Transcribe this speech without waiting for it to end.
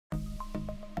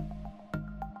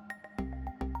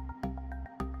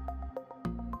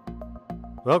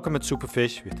Welcome at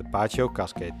SuperFish with the Patio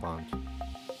Cascade Pond.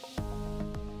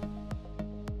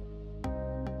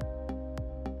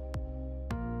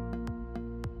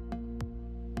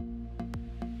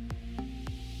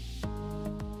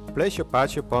 Place your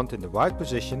Patio Pond in the right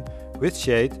position with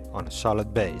shade on a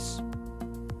solid base.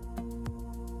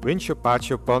 Rinse your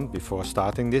Patio Pond before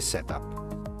starting this setup.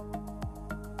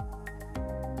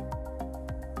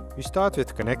 We start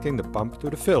with connecting the pump to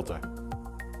the filter.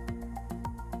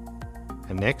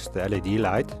 And next the LED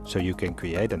light, so you can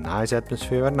create a nice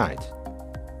atmosphere at night.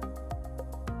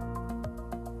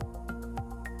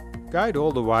 Guide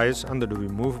all the wires under the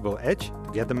removable edge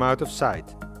to get them out of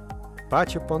sight.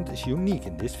 Patio Pond is unique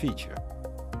in this feature.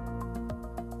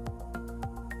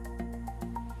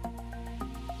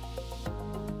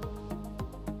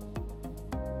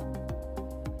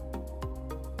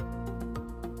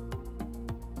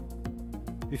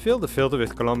 We fill the filter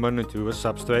with Colombo Natura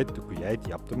substrate to create the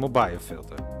optimal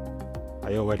biofilter.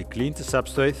 I already cleaned the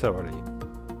substrate thoroughly.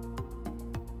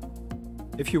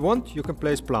 If you want, you can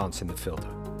place plants in the filter.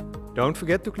 Don't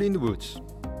forget to clean the roots.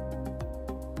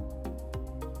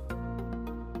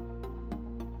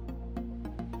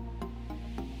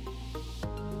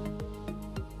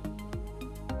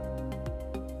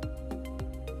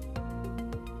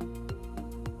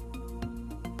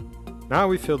 Now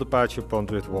we fill the Patio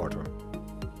Pond with water.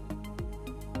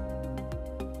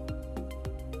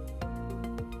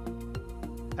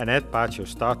 And add Patio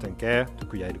Start and Care to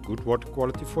create a good water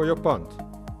quality for your pond.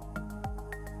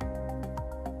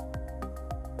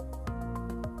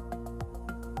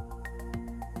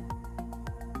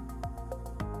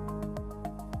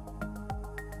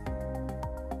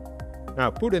 Now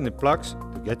put in the plugs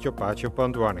to get your Patio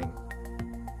Pond running.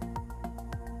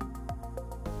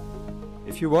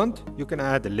 If you want, you can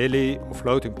add a lily or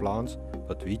floating plants,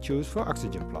 but we choose for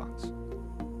oxygen plants.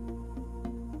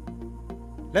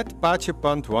 Let the Patio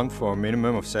Pond run for a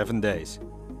minimum of 7 days.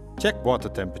 Check water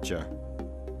temperature.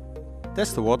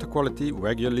 Test the water quality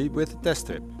regularly with a test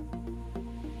strip.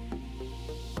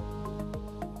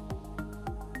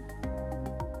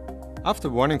 After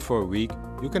running for a week,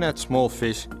 you can add small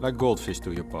fish like goldfish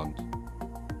to your pond.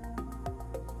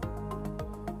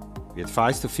 We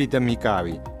advise to feed them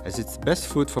hikari, as it's the best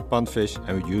food for pond fish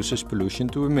and reduces pollution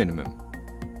to a minimum.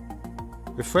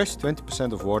 Refresh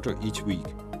 20% of water each week.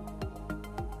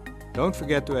 Don't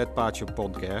forget to add Patio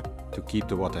Pond Care to keep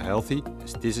the water healthy,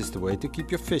 as this is the way to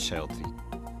keep your fish healthy.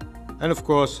 And of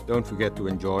course, don't forget to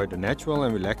enjoy the natural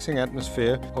and relaxing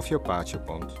atmosphere of your Patio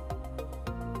Pond.